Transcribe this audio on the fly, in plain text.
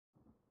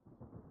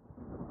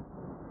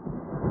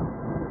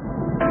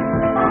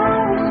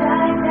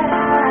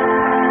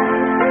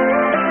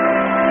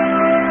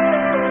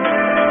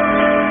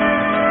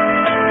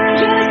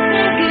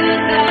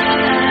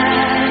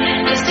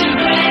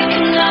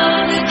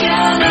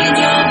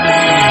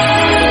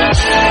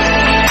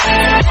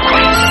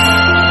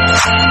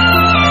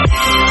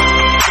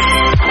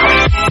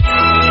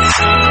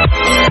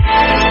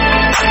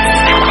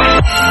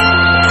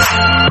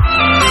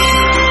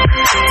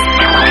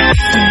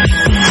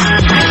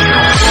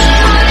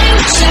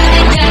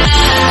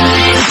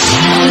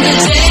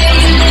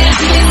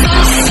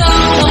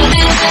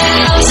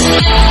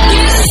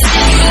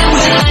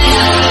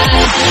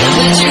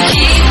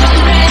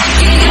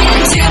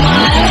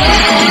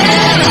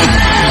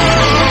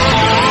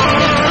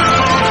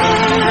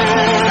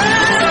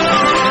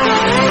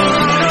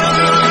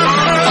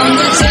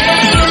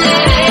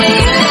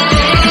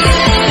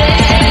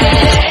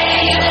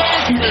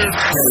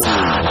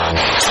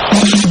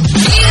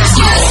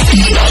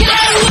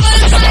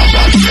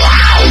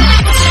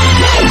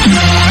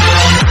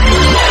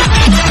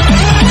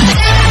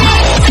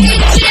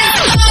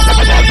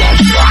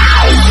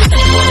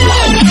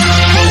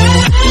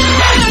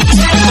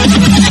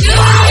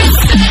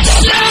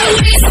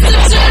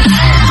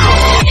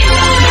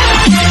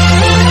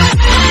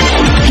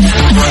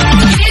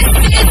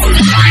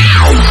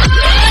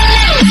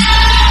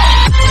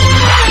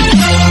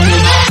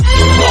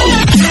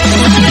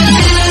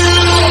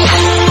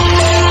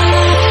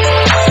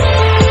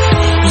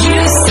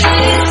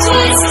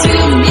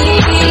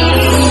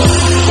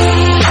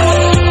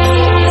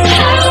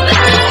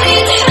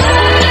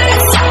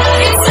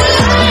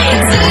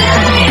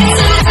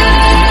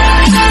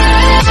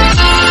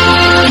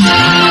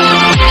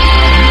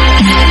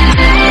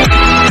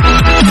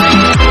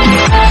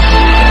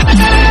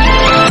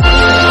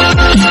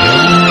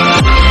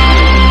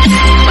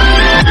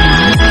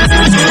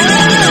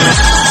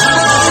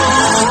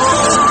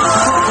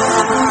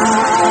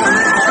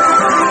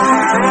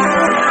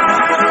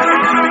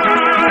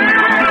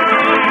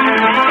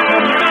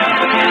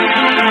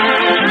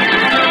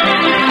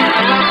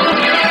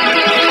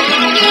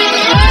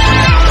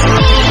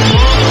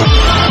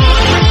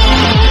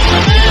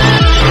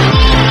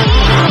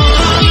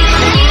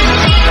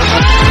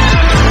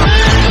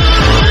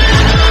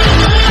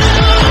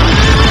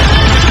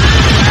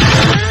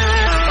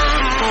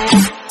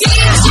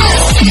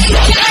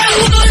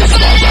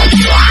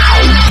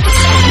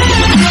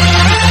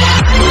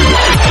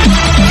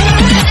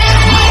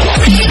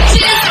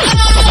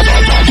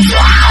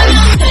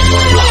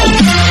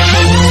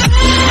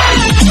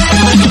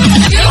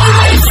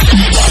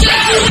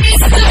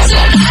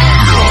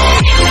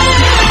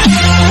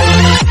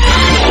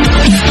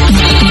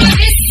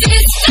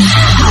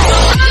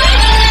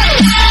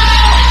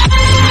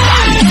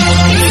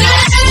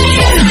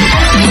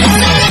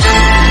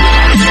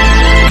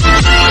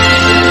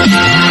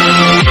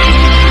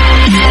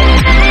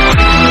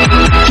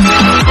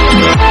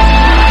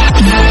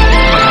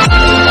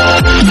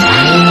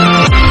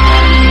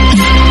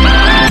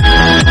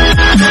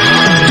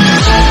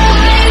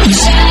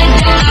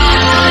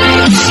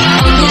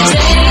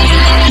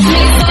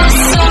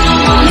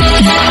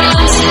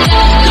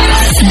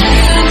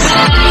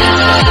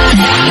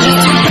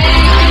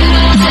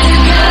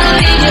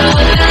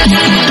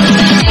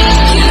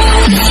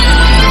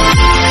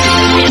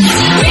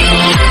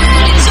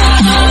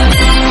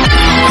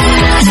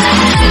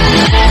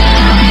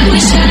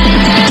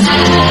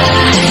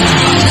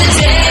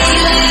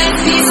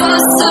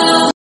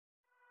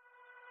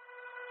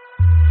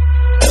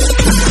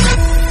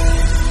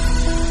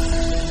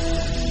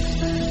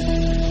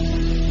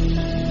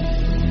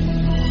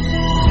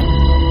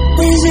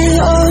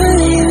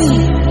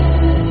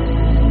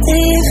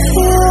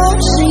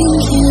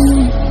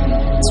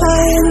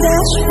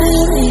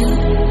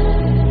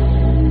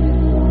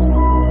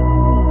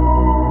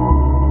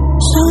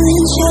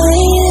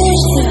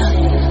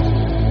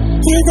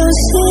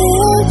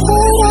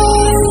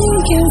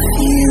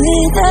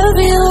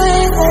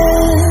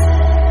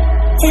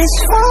It's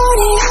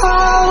funny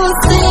how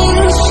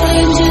things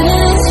change in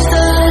an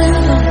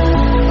instant.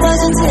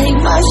 Doesn't take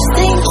much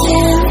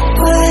thinking,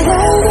 but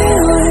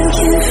everyone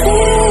can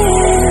feel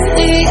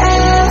the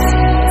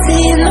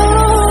empty. No,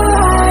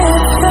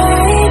 I'm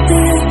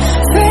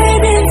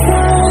fading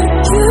from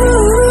you.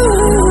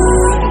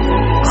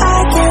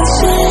 I can't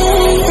say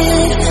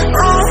it,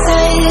 I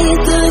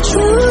hate the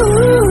truth.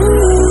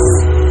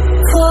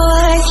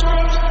 Cause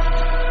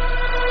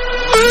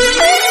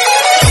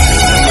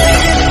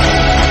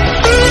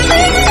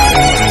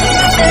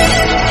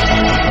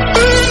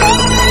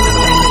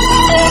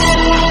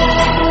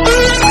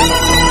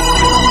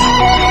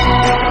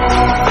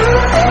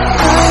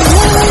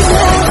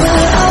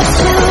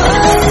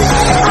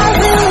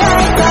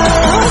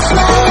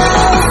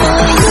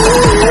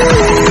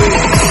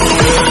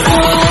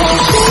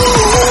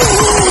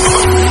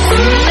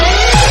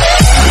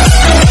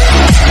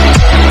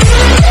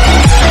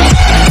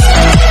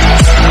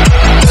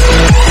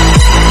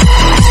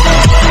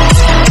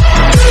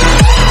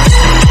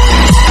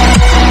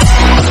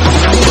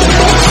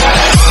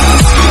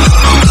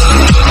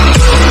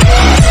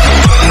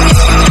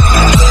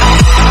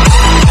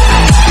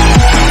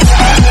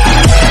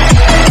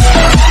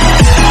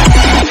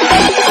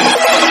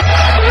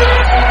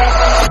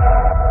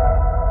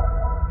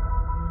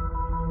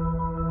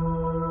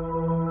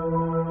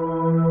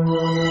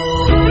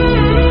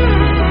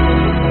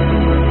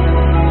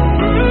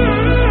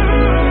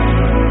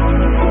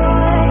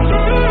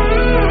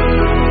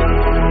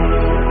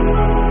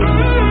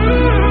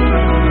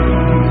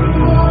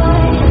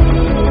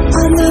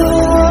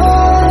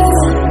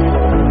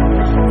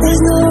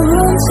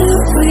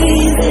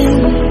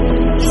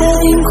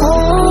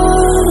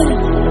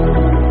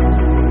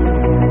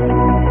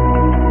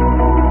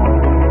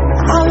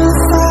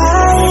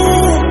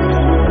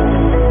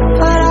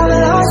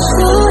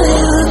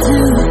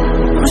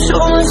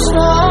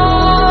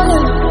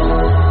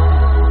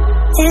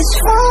it's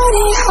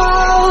funny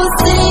how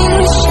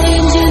things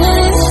change in an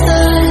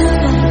instant.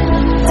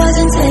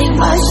 Doesn't take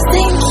much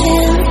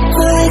thinking,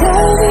 but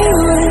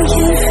everyone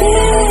can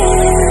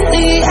feel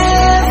the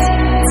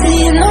empty.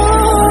 No,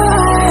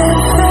 I'm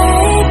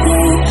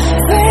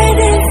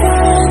fading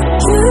from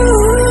you.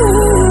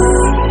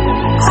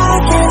 I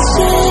can't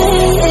say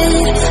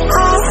it,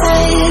 I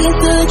hate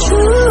the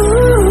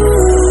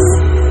truth.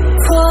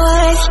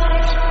 Cause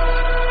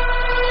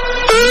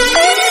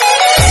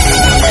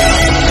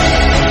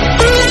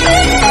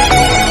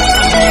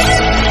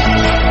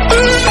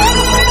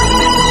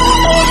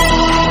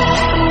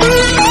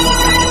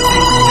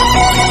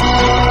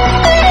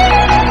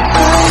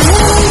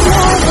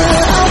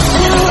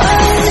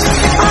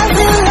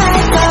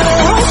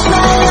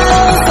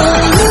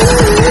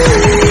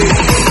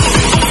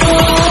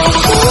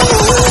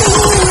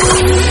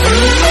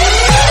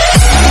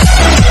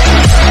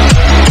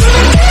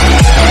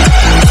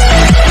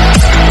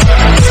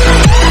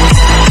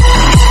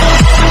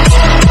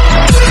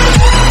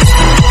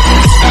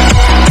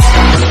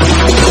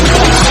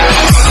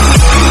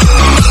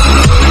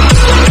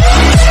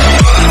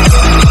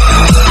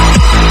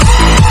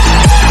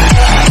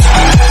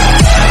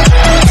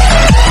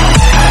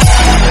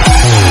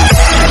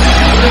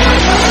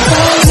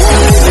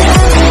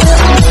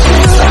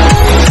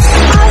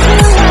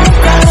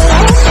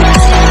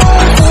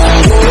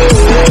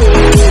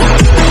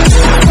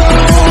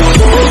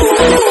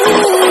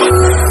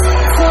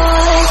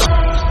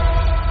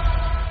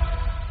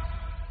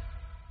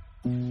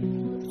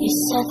you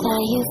said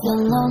that you've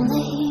been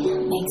lonely,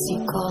 makes you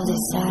cold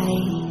as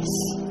ice.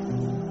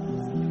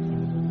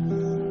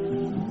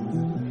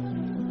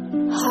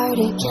 Hard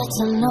to get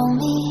to know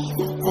me,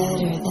 but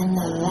better than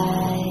the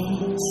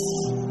lies.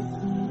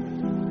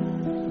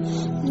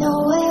 No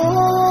way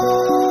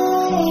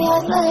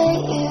I'd let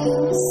you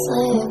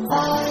slip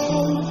by.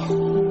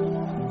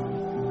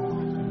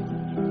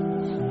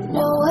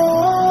 No way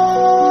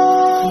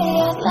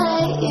I'd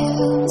let you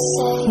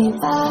say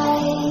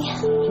bye.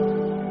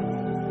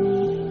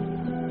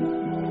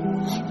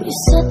 You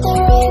said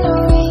there ain't no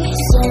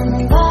reason,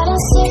 but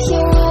I'll sit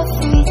here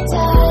every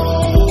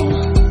day,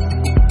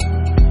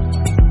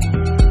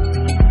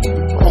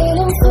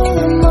 waiting for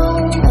the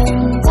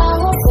moment I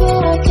won't feel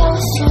like I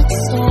should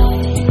stay.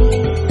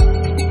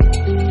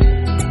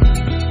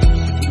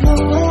 No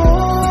way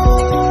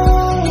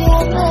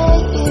I'd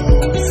let you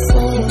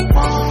slip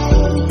by.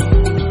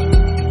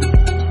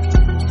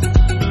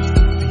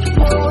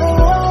 No way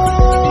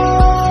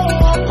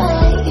I'd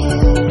let you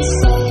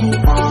say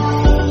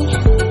bye.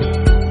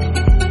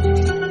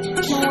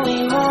 Can we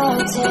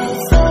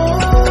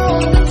rotate?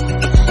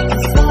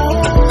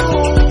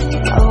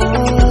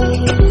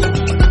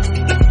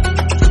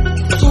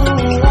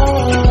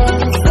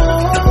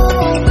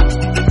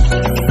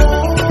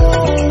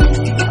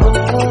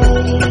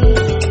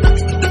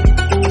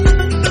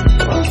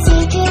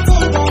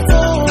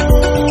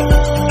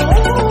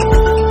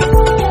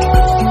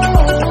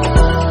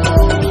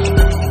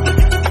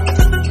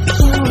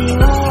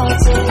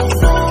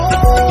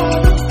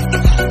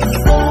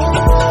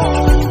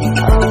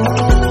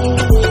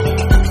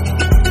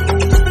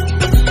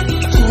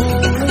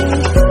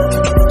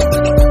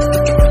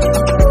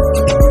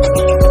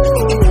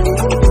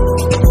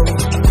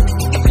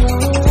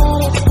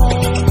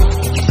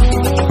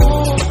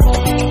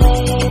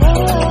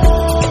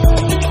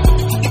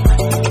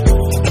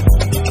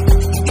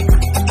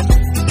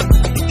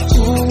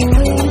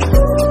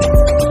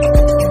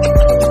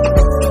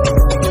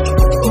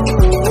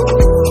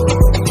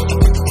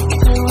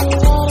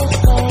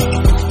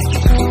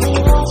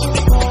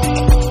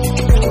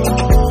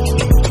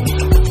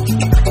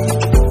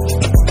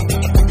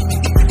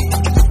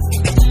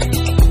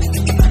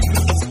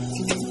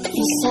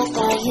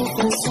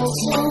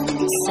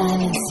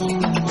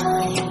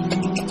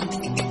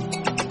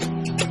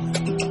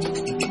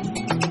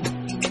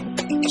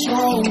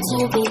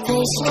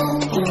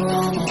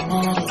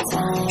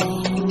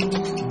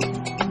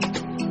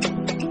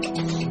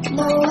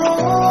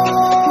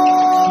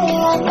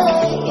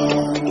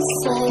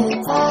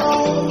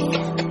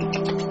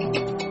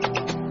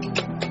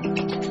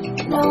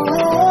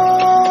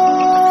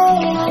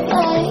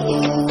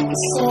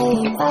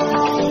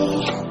 You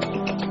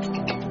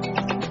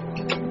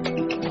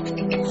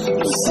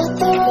set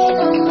the ring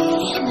on me,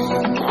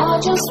 and I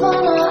just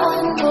wanna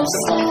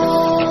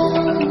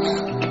understand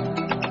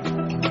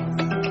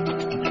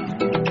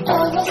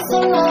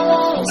everything I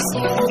let us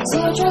see. The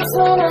teardrops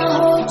when I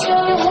hold you.